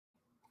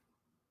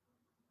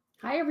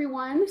Hi,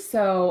 everyone.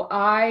 So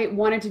I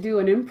wanted to do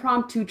an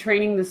impromptu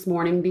training this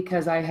morning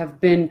because I have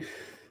been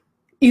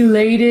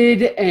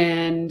elated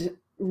and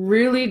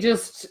really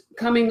just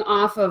coming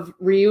off of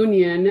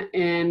reunion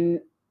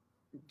and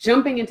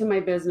jumping into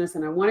my business.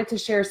 And I wanted to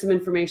share some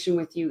information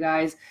with you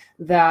guys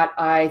that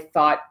I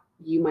thought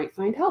you might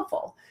find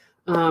helpful.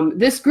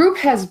 This group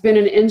has been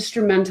an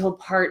instrumental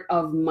part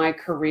of my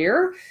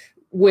career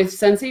with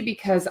Scentsy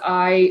because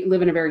I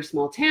live in a very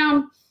small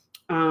town.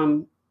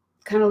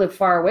 Kind of live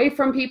far away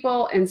from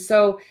people. And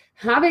so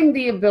having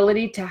the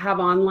ability to have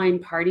online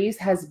parties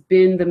has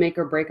been the make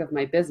or break of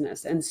my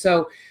business. And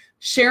so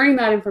sharing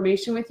that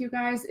information with you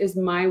guys is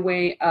my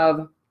way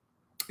of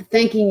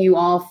thanking you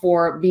all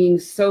for being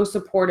so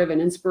supportive and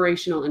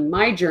inspirational in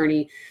my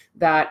journey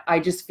that I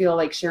just feel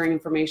like sharing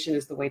information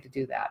is the way to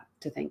do that,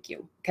 to thank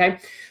you. Okay.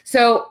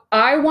 So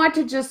I want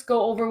to just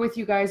go over with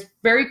you guys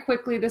very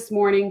quickly this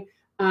morning,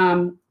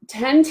 10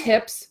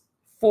 tips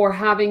for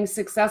having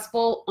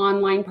successful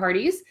online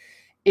parties.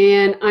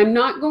 And I'm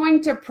not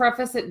going to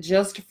preface it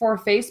just for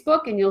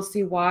Facebook, and you'll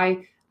see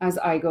why as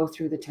I go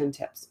through the 10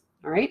 tips.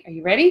 All right, are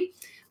you ready?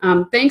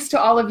 Thanks to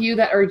all of you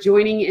that are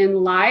joining in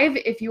live.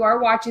 If you are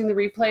watching the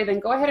replay, then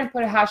go ahead and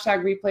put a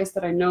hashtag replay so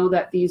that I know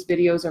that these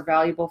videos are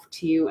valuable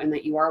to you and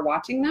that you are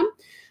watching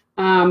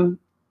them.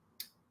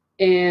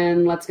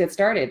 And let's get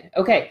started.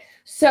 Okay,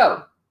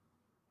 so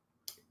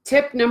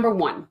tip number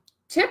one.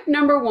 Tip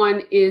number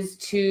one is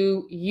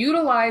to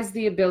utilize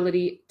the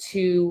ability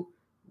to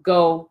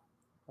go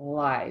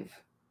live.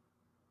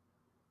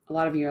 A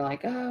lot of you are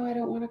like, oh, I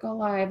don't want to go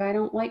live. I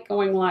don't like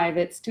going live.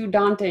 It's too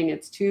daunting.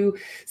 It's too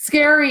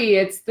scary.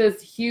 It's this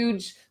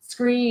huge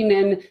screen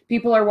and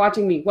people are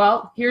watching me.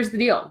 Well, here's the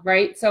deal,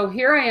 right? So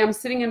here I am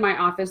sitting in my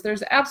office.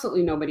 There's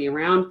absolutely nobody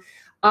around.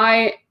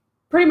 I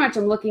pretty much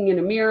am looking in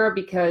a mirror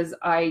because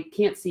I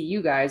can't see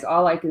you guys.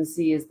 All I can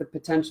see is the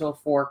potential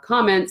for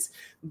comments,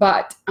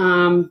 but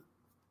I'm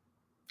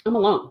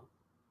alone.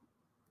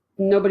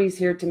 Nobody's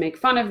here to make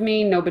fun of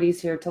me.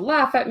 Nobody's here to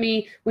laugh at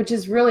me, which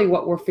is really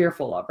what we're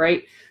fearful of,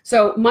 right?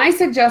 So my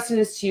suggestion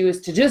is to you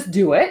is to just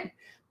do it.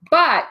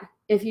 But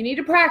if you need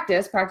to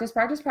practice,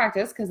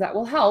 because that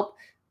will help,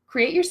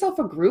 create yourself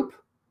a group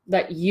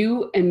that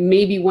you and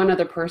maybe one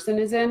other person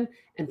is in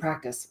and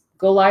practice.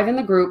 Go live in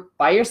the group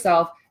by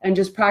yourself and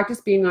just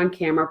practice being on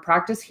camera,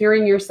 practice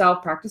hearing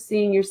yourself, practice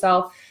seeing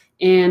yourself,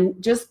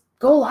 and just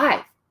go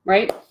live,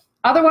 right?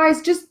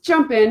 Otherwise, just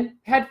jump in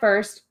head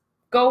first.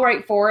 Go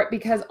right for it,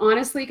 because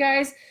honestly,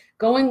 guys,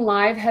 going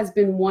live has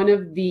been one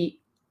of the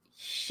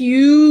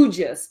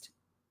hugest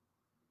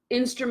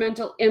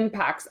instrumental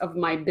impacts of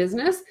my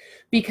business,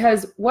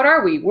 because what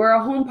are we? We're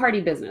a home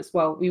party business.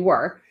 Well, we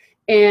were.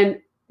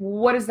 And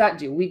what does that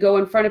do? We go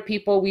in front of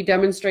people, we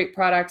demonstrate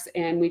products,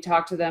 and we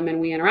talk to them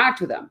and we interact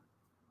with them.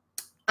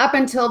 Up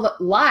until the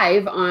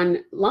live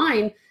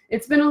online,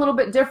 it's been a little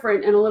bit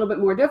different and a little bit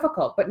more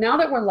difficult. But now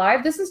that we're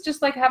live, this is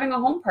just like having a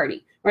home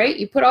party, right?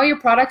 You put all your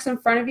products in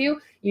front of you,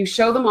 you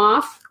show them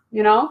off,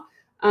 you know,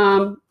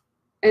 and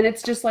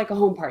it's just like a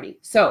home party.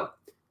 So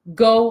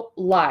go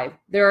live.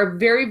 There are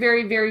very,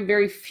 very, very,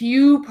 very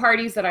few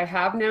parties that I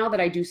have now that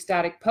I do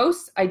static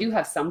posts. I do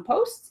have some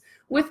posts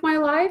with my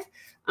live,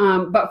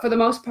 but for the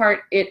most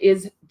part, it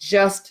is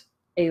just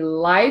a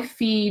live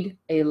feed,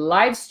 a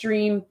live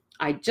stream.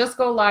 I just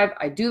go live,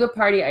 I do the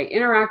party, I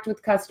interact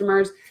with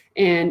customers,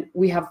 and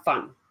we have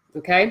fun,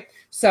 okay?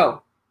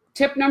 So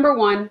tip number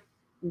one,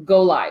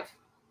 go live,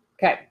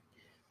 okay?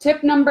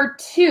 Tip number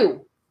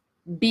two,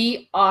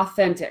 be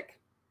authentic.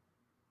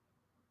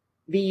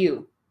 Be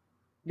you,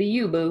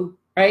 boo,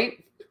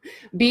 right?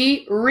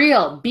 Be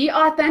real, be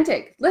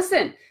authentic.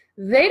 Listen,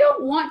 they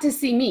don't want to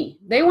see me,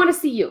 they want to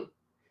see you.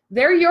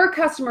 They're your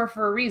customer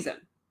for a reason,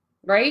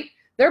 right?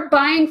 They're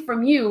buying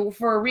from you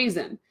for a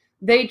reason.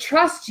 They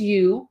trust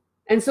you,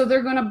 and so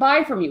they're going to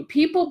buy from you.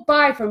 People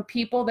buy from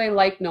people they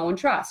like, know, and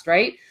trust,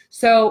 right?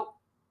 So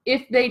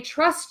if they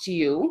trust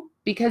you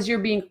because you're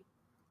being,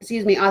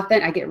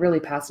 authentic, I get really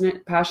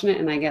passionate,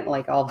 and I get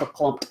like all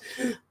clumped.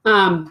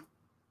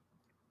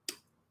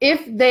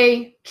 If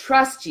they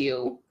trust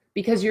you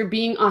because you're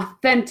being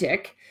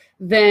authentic,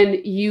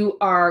 then you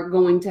are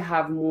going to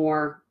have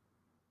more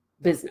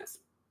business,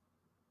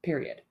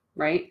 period,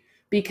 right?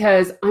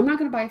 Because I'm not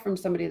going to buy from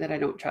somebody that I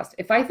don't trust.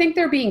 If I think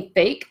they're being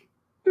fake,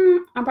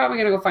 I'm probably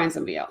going to go find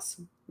somebody else,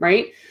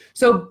 right?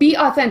 So be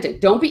authentic.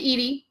 Don't be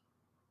Edie.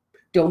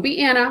 Don't be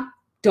Anna.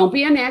 Don't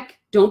be a Nick.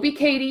 Don't be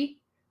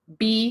Katie.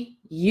 Be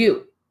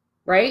you,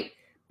 right?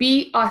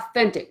 Be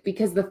authentic,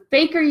 because the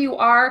faker you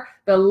are,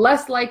 the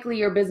less likely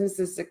your business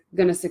is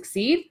going to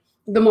succeed.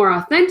 The more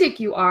authentic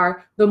you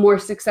are, the more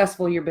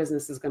successful your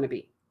business is going to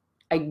be.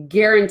 I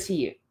guarantee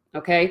you,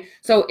 okay?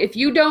 So if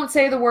you don't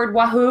say the word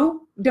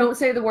wahoo, don't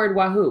say the word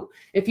wahoo.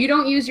 If you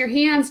don't use your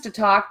hands to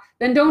talk,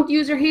 then don't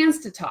use your hands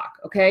to talk,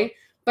 okay?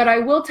 But I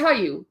will tell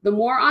you, the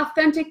more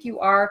authentic you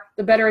are,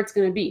 the better it's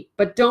going to be.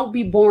 But don't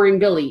be boring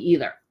Billy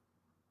either,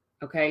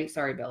 okay?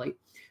 Sorry, Billy.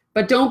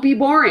 But don't be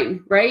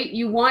boring, right?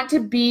 You want to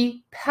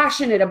be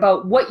passionate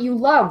about what you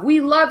love. We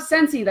love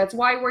Scentsy. That's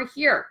why we're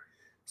here.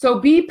 So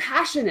be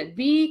passionate.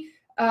 Be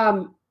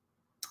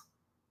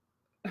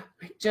I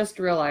just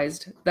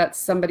realized that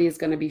somebody is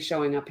going to be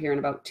showing up here in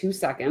about 2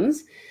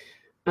 seconds.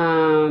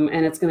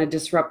 And it's going to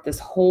disrupt this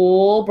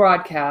whole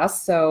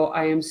broadcast. So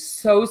I am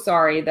so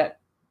sorry that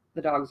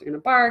the dogs are going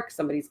to bark.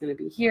 Somebody's going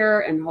to be here,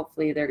 and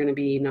hopefully they're going to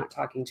be not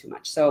talking too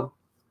much. So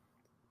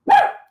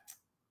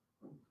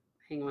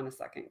hang on a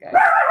second, guys.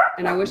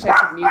 And I wish I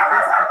could mute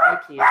this, but I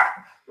can't.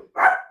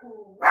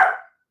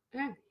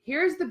 Okay.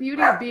 Here's the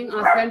beauty of being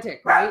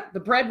authentic, right? The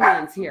bread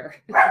man's here.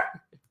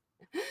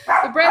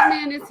 The bread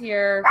man is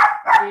here,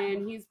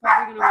 and he's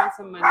probably going to want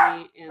some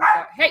money. And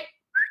hey,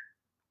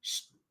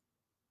 shh.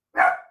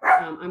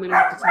 I'm going to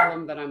have to tell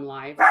him that I'm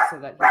live so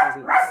that he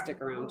doesn't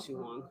stick around too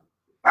long.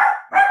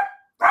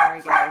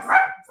 Sorry, guys.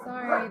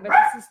 Sorry, but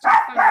this is too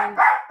funny.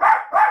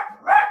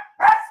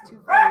 It's too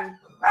funny.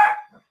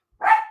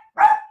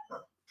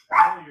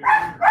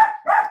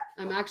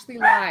 I'm actually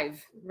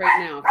live right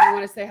now. If you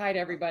want to say hi to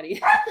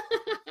everybody.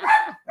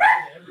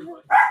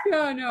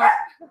 No, no.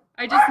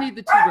 I just need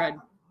the 2 bread.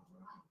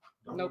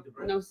 Nope.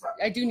 No,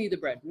 I do need the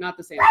bread, not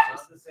the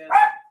sandwiches.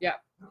 Yeah.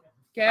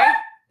 Okay.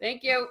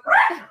 Thank you.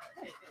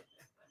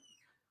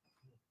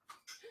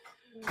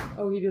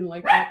 Oh, he didn't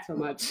like that so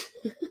much.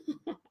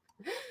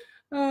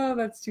 Oh,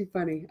 that's too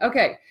funny.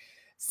 Okay.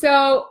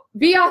 So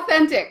be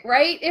authentic,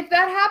 right? If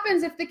that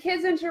happens, if the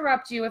kids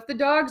interrupt you, if the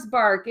dogs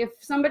bark, if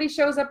somebody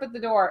shows up at the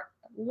door,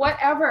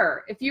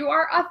 whatever, if you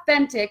are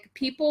authentic,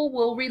 people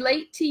will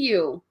relate to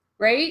you,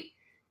 right?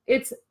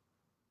 It's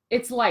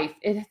life.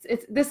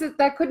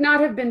 That could not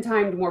have been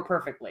timed more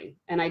perfectly,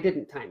 and I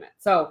didn't time it.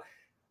 So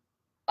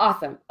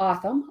awesome.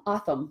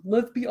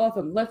 Let's be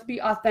awesome. Let's be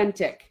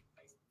authentic.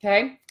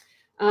 Okay.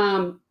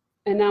 And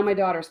now my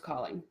daughter's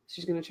calling.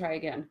 She's going to try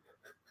again.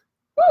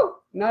 Woo!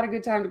 Not a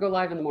good time to go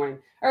live in the morning.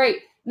 All right.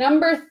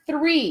 Number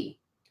 3,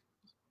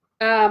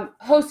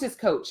 hostess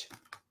coach.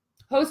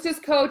 Hostess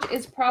coach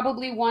is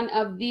probably one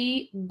of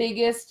the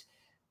biggest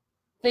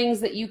things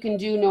that you can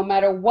do no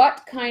matter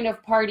what kind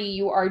of party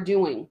you are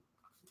doing.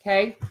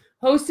 Okay.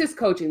 Hostess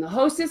coaching. The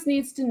hostess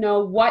needs to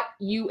know what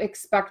you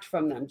expect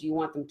from them. Do you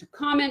want them to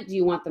comment? Do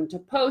you want them to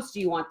post?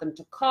 Do you want them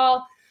to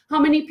call? How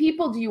many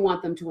people do you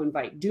want them to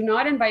invite? Do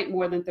not invite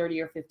more than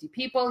 30 or 50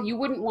 people. You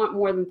wouldn't want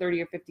more than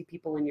 30 or 50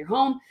 people in your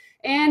home.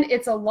 And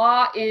it's a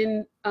law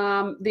in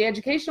the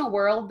educational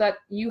world that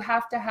you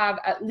have to have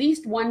at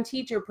least 1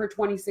 teacher per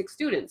 26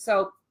 students.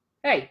 So,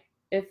 hey,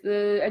 if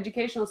the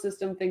educational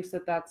system thinks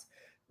that that's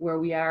where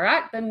we are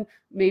at, then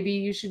maybe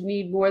you should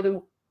need more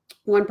than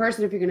 1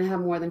 person if you're going to have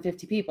more than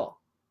 50 people,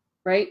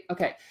 right?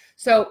 Okay.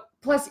 So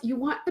plus you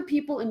want the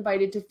people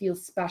invited to feel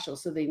special.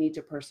 So they need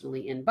to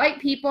personally invite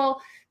people.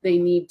 They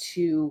need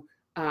to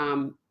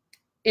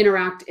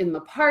interact in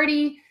the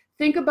party.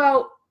 Think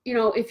about,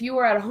 if you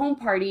were at a home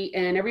party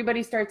and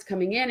everybody starts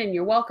coming in and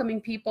you're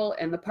welcoming people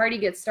and the party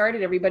gets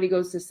started, everybody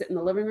goes to sit in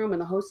the living room and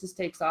the hostess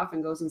takes off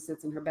and goes and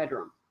sits in her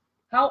bedroom.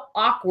 How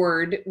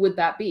awkward would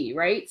that be,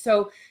 right?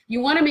 So you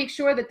want to make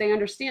sure that they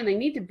understand they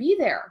need to be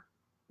there,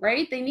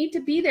 right? They need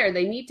to be there.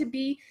 They need to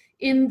be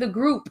in the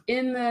group,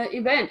 in the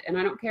event. And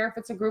I don't care if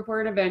it's a group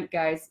or an event,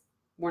 guys.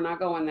 We're not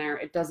going there.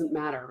 It doesn't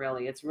matter,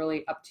 really. It's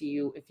really up to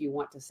you if you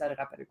want to set it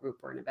up at a group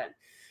or an event.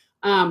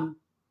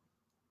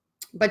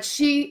 But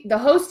the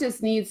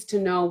hostess needs to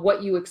know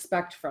what you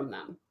expect from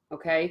them,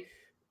 okay?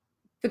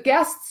 The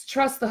guests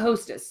trust the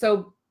hostess.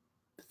 So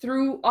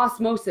through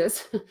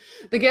osmosis,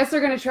 the guests are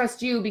going to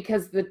trust you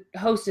because the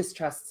hostess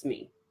trusts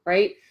me,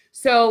 right?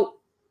 So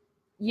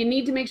you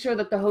need to make sure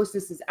that the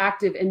hostess is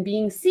active and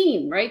being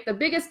seen, right? The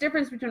biggest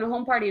difference between a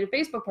home party and a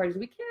Facebook party is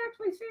we can't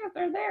actually see if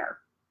they're there,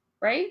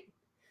 right?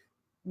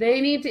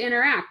 They need to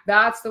interact.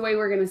 That's the way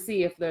we're going to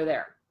see if they're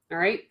there, all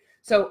right?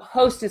 So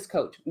hostess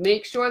coach,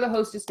 make sure the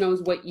hostess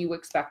knows what you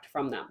expect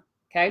from them,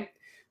 okay?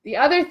 The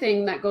other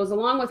thing that goes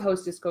along with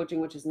hostess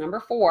coaching, which is number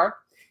 4,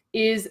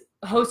 is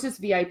hostess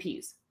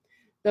VIPs.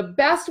 The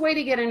best way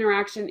to get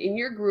interaction in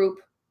your group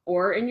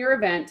or in your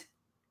event,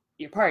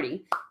 your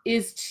party,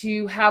 is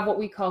to have what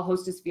we call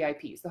hostess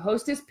VIPs. The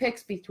hostess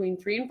picks between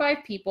 3 and 5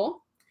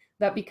 people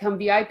that become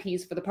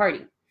VIPs for the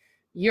party.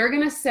 You're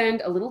going to send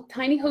a little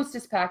tiny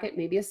hostess packet,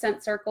 maybe a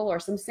scent circle or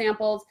some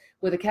samples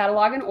with a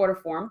catalog and order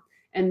form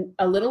and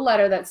a little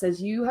letter that says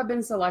you have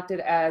been selected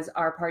as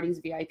our party's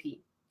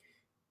VIP.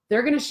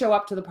 They're going to show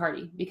up to the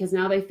party because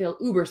now they feel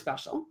uber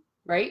special,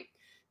 right?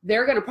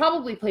 They're going to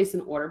probably place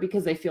an order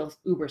because they feel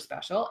uber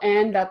special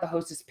and that the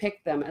hostess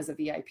picked them as a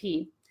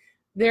VIP.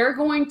 They're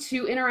going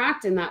to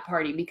interact in that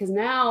party because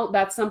now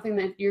that's something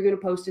that you're going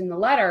to post in the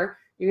letter.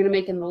 You're going to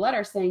make in the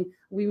letter saying,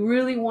 we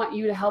really want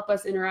you to help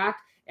us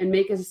interact and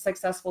make a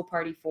successful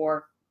party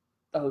for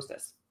the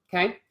hostess.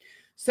 Okay.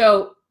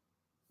 So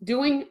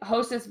doing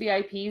hostess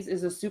VIPs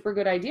is a super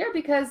good idea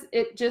because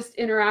it just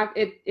enlivens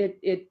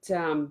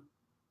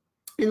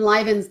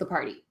the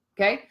party.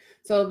 Okay.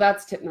 So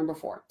that's tip number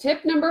 4.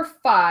 Tip number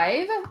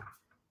 5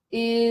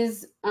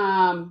 is,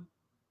 to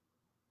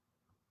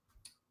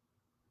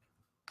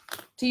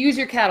use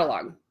your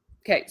catalog.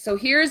 Okay, so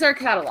here's our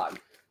catalog.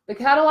 The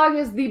catalog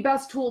is the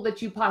best tool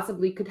that you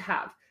possibly could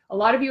have. A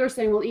lot of you are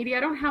saying, well, Edie, I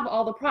don't have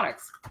all the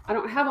products. I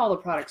don't have all the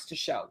products to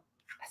show.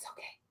 That's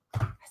okay.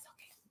 That's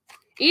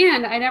okay.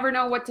 And I never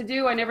know what to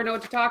do. I never know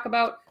what to talk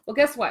about. Well,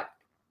 guess what?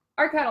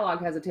 Our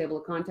catalog has a table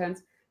of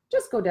contents.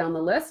 Just go down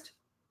the list.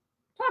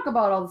 Talk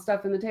about all the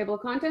stuff in the table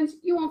of contents.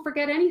 You won't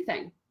forget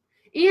anything.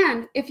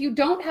 And if you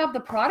don't have the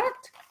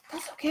product,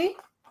 that's okay.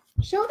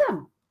 Show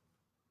them.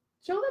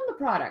 Show them the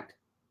product,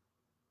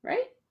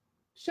 right?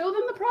 Show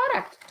them the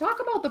product. Talk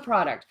about the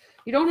product.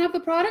 You don't have the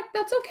product,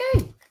 that's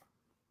okay.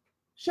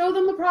 Show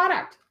them the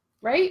product,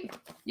 right?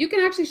 You can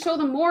actually show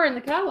them more in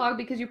the catalog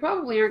because you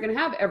probably aren't going to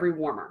have every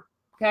warmer,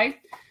 okay?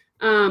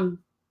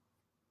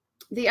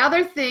 The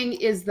other thing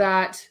is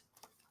that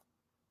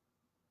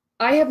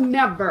I have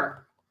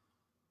never,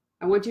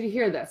 I want you to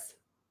hear this,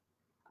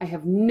 I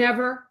have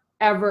never,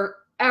 ever,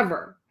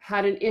 ever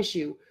had an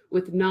issue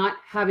with not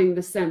having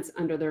the scents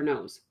under their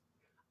nose.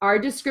 Our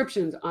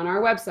descriptions on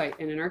our website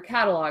and in our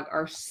catalog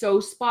are so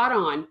spot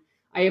on.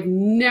 I have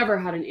never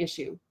had an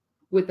issue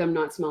with them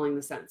not smelling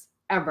the scents,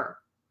 ever.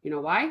 You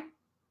know why?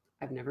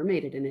 I've never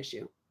made it an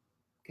issue.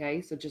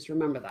 Okay, so just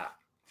remember that.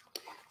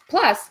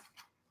 Plus,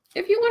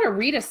 if you want to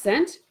read a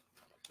scent,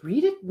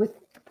 read it with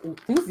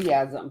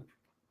enthusiasm.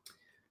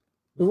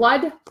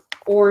 Blood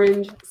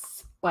Orange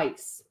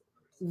Spice.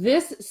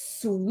 This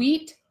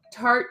sweet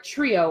tart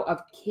trio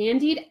of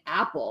candied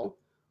apple,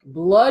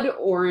 blood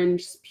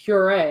orange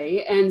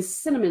puree, and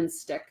cinnamon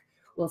stick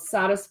will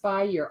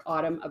satisfy your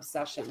autumn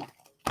obsession.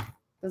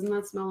 Doesn't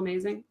that smell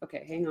amazing?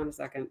 Okay, hang on a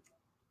second.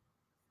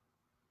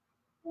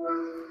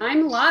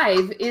 I'm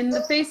live in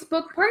the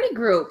Facebook party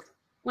group.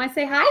 Want to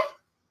say hi?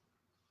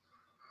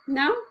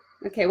 No?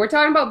 Okay, we're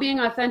talking about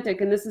being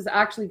authentic, and this is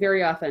actually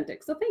very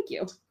authentic, so thank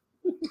you.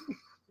 Okay,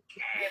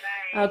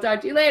 bye. I'll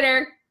talk to you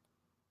later.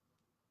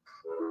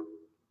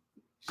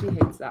 She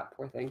hates that,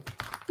 poor thing.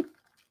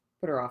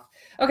 Put her off.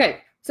 Okay,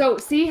 so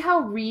see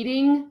how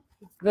reading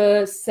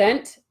the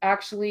scent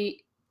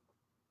actually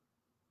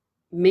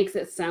makes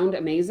it sound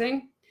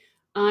amazing?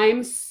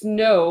 I'm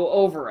snow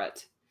over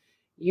it.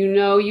 You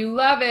know you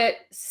love it.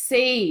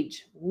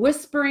 Sage,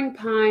 whispering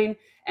pine,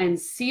 and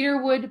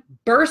cedarwood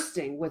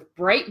bursting with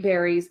bright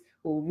berries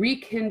will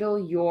rekindle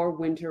your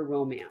winter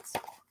romance.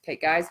 Okay,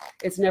 guys,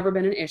 it's never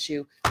been an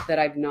issue that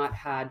I've not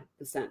had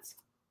the scents.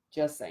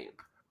 Just saying.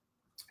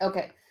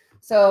 Okay,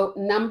 so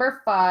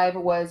number 5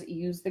 was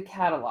use the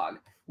catalog.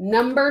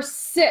 Number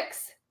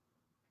 6,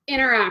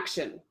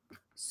 interaction.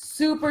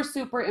 Super,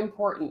 super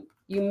important.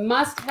 You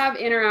must have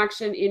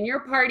interaction in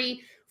your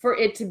party for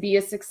it to be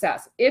a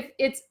success. If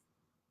it's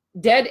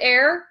dead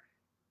air,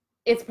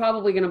 it's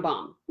probably going to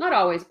bomb. Not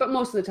always, but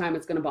most of the time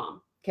it's going to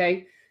bomb,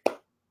 okay?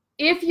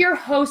 If your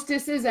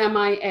hostess is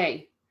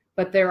MIA,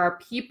 but there are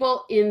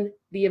people in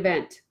the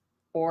event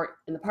or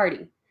in the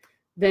party,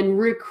 then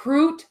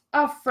recruit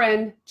a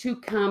friend to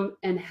come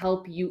and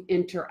help you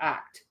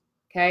interact,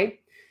 okay?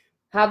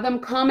 Have them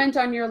comment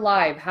on your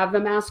live, have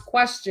them ask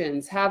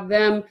questions, have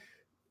them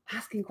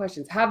asking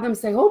questions, have them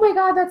say, oh my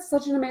God, that's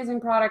such an amazing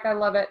product. I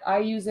love it. I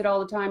use it all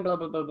the time, blah,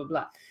 blah, blah, blah,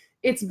 blah.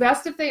 It's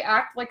best if they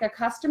act like a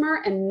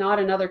customer and not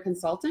another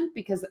consultant,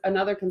 because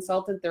another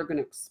consultant, they're going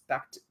to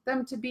expect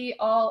them to be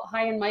all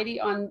high and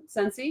mighty on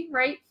Scentsy,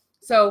 right?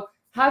 So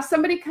have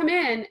somebody come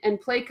in and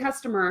play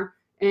customer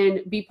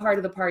and be part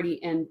of the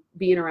party and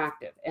be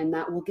interactive, and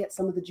that will get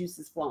some of the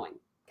juices flowing,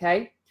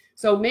 okay?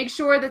 So make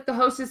sure that the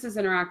hostess is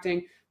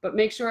interacting, but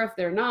make sure if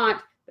they're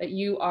not, that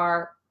you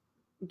are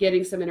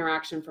getting some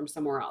interaction from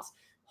somewhere else.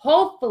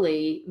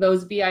 Hopefully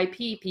those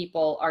VIP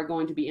people are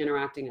going to be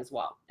interacting as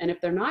well. And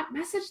if they're not,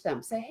 message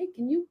them. Say, hey,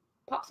 can you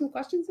pop some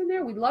questions in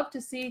there? We'd love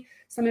to see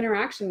some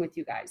interaction with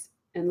you guys.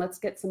 And let's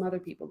get some other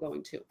people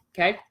going too,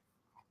 okay?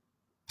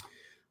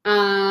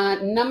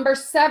 Number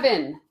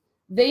 7,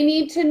 they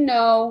need to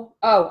know,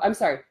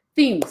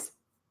 themes.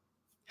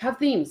 Have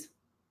themes,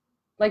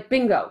 like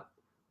bingo.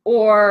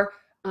 Or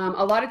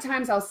a lot of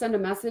times I'll send a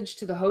message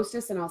to the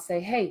hostess and I'll say,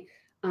 hey,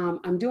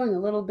 I'm doing a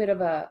little bit of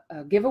a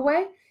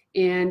giveaway.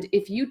 And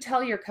if you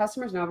tell your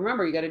customers, now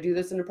remember, you got to do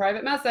this in a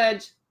private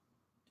message.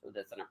 Do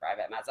this in a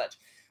private message.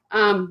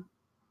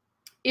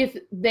 If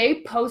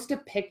they post a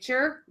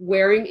picture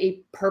wearing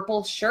a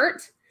purple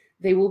shirt,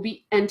 they will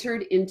be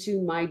entered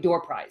into my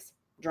door prize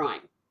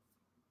drawing.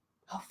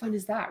 How fun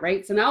is that,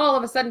 right? So now all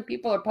of a sudden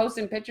people are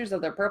posting pictures of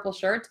their purple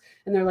shirts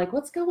and they're like,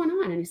 what's going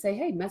on? And you say,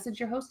 hey, message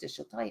your hostess.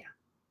 She'll tell you.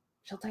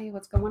 She'll tell you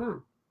what's going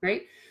on,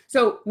 right?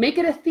 So make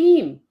it a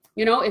theme.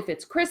 You know, if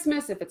it's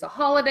Christmas, if it's a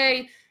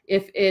holiday,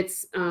 if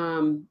it's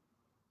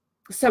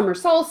summer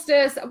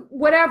solstice,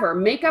 whatever,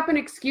 make up an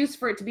excuse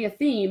for it to be a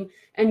theme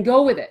and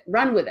go with it,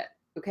 run with it,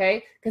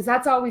 okay? Because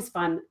that's always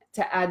fun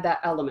to add that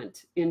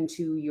element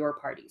into your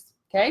parties,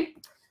 okay?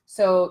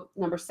 So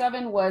number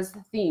 7 was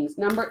themes.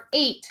 Number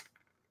 8,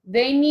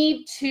 they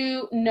need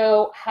to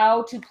know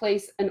how to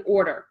place an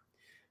order.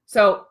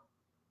 So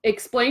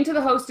explain to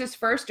the hostess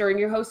first during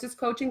your hostess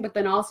coaching, but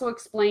then also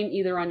explain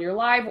either on your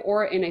live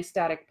or in a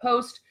static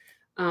post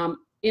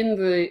in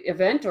the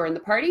event or in the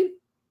party.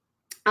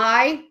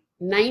 I,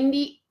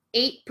 98%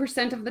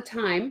 of the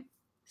time,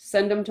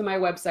 send them to my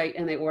website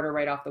and they order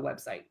right off the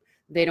website.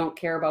 They don't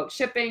care about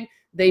shipping.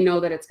 They know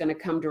that it's going to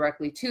come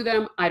directly to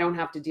them. I don't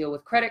have to deal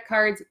with credit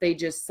cards. They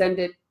just send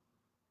it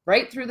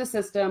right through the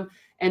system,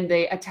 and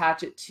they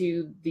attach it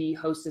to the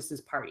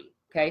hostess's party.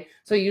 Okay,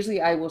 so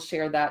usually I will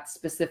share that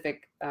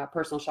specific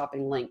personal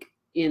shopping link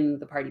in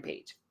the party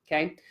page.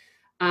 Okay,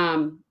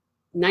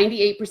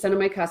 98% of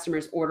my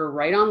customers order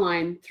right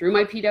online through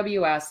my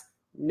PWS,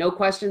 no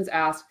questions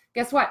asked.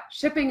 Guess what?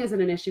 Shipping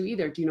isn't an issue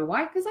either. Do you know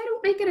why? Because I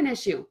don't make it an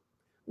issue.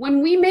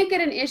 When we make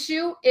it an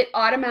issue, it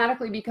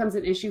automatically becomes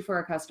an issue for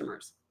our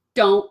customers.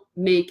 Don't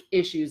make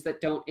issues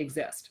that don't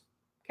exist.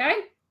 Okay?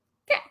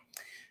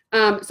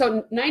 Okay.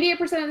 So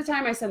 98% of the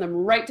time, I send them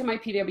right to my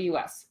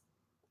PWS.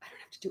 I don't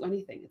have to do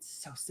anything.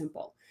 It's so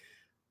simple.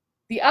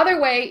 The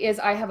other way is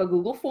I have a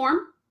Google form,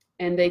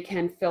 and they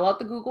can fill out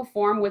the Google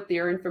form with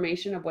their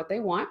information of what they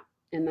want,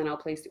 and then I'll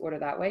place the order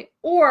that way.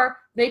 Or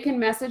they can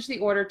message the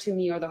order to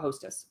me or the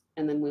hostess,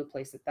 and then we'll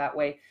place it that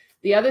way.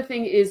 The other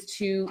thing is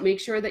to make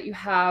sure that you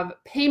have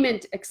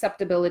payment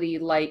acceptability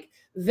like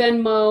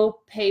Venmo,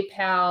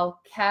 PayPal,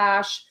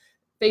 Cash,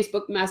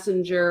 Facebook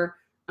Messenger.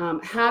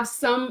 Have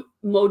some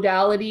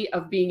modality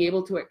of being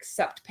able to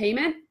accept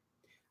payment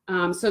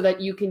so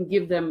that you can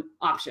give them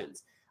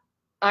options.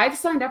 I've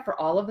signed up for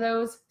all of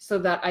those so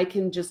that I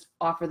can just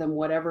offer them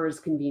whatever is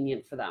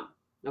convenient for them.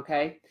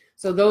 Okay,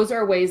 so those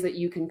are ways that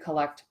you can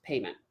collect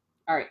payment.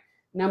 All right,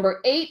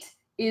 number 8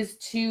 is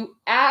to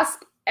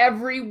ask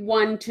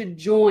everyone to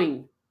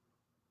join.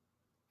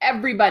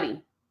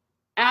 Everybody.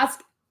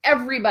 Ask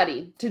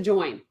everybody to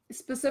join,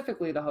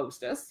 specifically the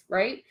hostess,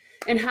 right?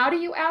 And how do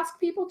you ask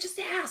people? Just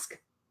ask.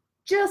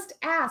 Just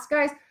ask.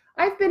 Guys,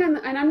 I've been in,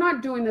 and I'm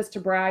not doing this to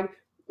brag,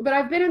 but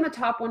I've been in the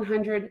top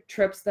 100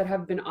 trips that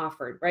have been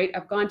offered, right?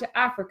 I've gone to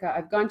Africa,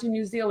 I've gone to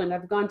New Zealand,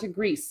 I've gone to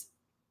Greece.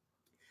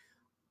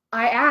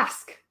 I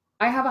ask.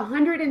 I have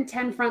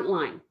 110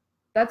 frontline.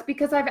 That's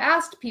because I've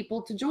asked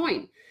people to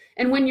join.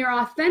 And when you're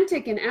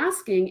authentic in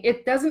asking,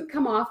 it doesn't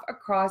come off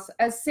across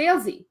as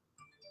salesy,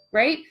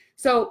 right?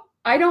 So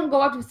I don't go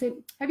up and say,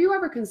 have you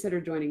ever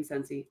considered joining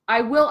Scentsy?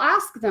 I will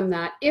ask them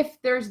that if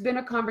there's been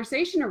a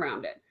conversation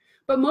around it.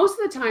 But most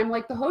of the time,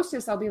 like the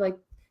hostess, I'll be like,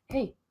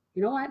 hey,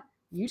 you know what?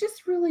 You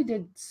just really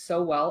did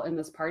so well in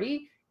this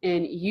party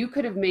and you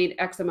could have made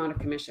X amount of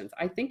commissions.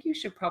 I think you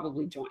should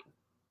probably join.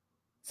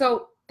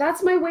 So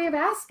that's my way of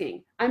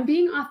asking. I'm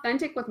being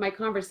authentic with my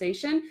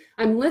conversation.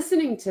 I'm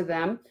listening to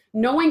them,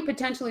 knowing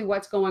potentially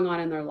what's going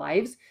on in their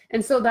lives.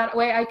 And so that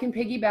way I can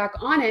piggyback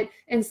on it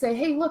and say,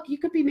 hey, look, you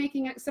could be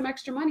making some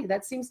extra money.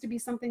 That seems to be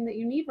something that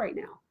you need right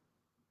now.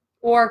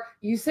 Or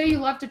you say you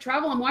love to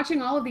travel. I'm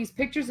watching all of these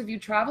pictures of you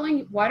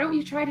traveling. Why don't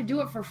you try to do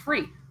it for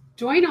free?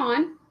 Join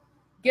on,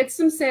 get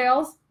some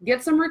sales,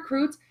 get some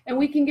recruits, and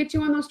we can get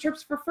you on those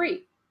trips for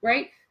free,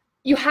 right?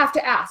 You have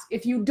to ask.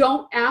 If you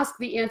don't ask,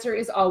 the answer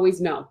is always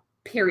no,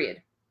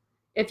 period.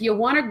 If you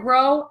want to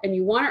grow and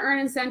you want to earn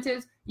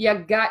incentives, you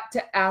got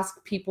to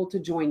ask people to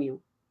join you,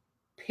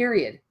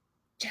 period.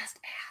 Just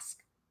ask,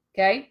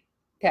 okay?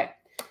 Okay.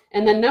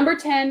 And then number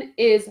 10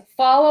 is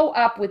follow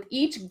up with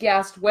each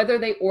guest, whether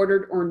they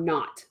ordered or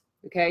not,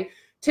 okay?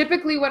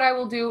 Typically what I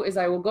will do is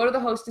I will go to the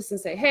hostess and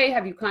say, hey,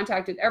 have you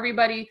contacted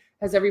everybody?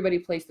 Has everybody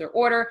placed their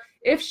order?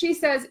 If she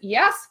says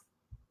yes,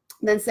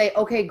 then say,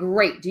 okay,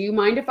 great. Do you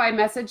mind if I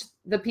message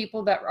the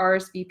people that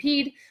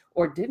RSVP'd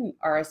or didn't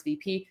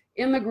RSVP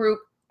in the group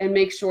and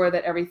make sure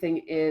that everything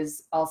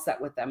is all set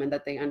with them and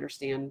that they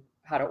understand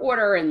how to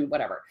order and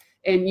whatever?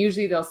 And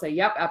usually they'll say,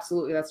 yep,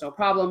 absolutely, that's no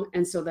problem.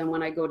 And so then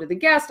when I go to the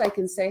guest, I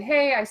can say,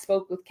 hey, I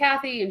spoke with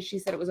Kathy and she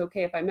said it was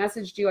okay if I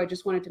messaged you. I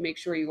just wanted to make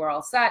sure you were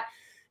all set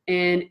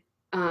and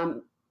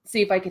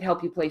see if I could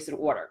help you place an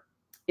order.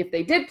 If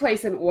they did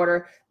place an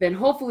order, then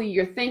hopefully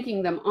you're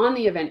thanking them on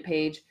the event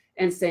page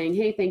and saying,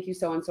 hey, thank you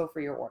so-and-so for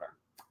your order.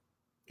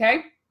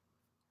 Okay?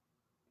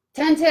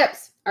 10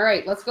 tips. All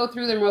right, let's go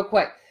through them real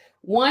quick.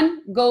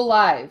 1, go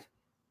live.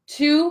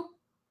 2,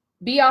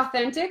 be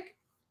authentic.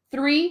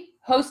 3,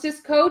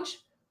 hostess coach.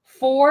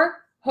 4,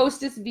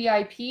 hostess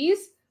VIPs.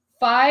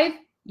 5,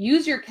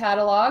 use your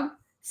catalog.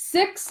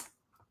 6,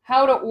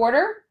 how to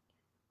order.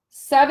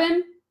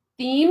 7,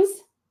 themes.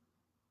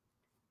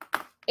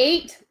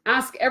 8,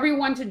 ask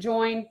everyone to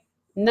join.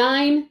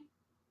 9,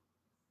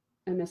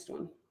 I missed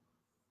one.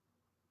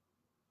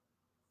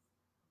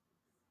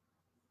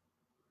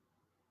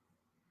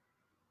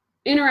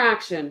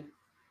 Interaction.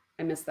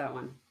 I missed that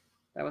one.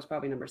 That was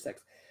probably number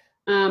 6.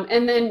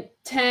 And then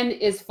 10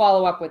 is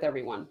follow up with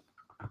everyone.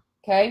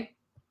 Okay.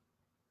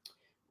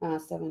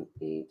 7,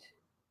 8.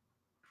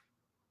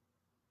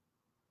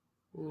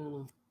 I don't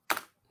know.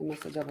 I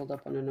must have doubled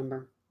up on a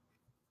number.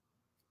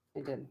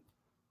 I did.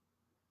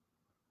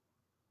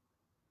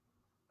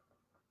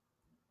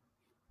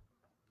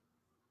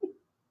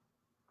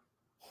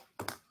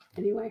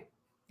 Anyway,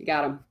 you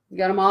got them. You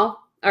got them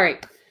all? All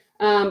right.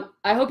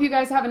 I hope you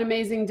guys have an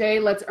amazing day.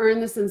 Let's earn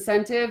this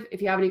incentive. If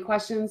you have any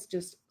questions,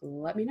 just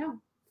let me know.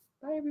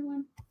 Bye,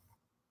 everyone.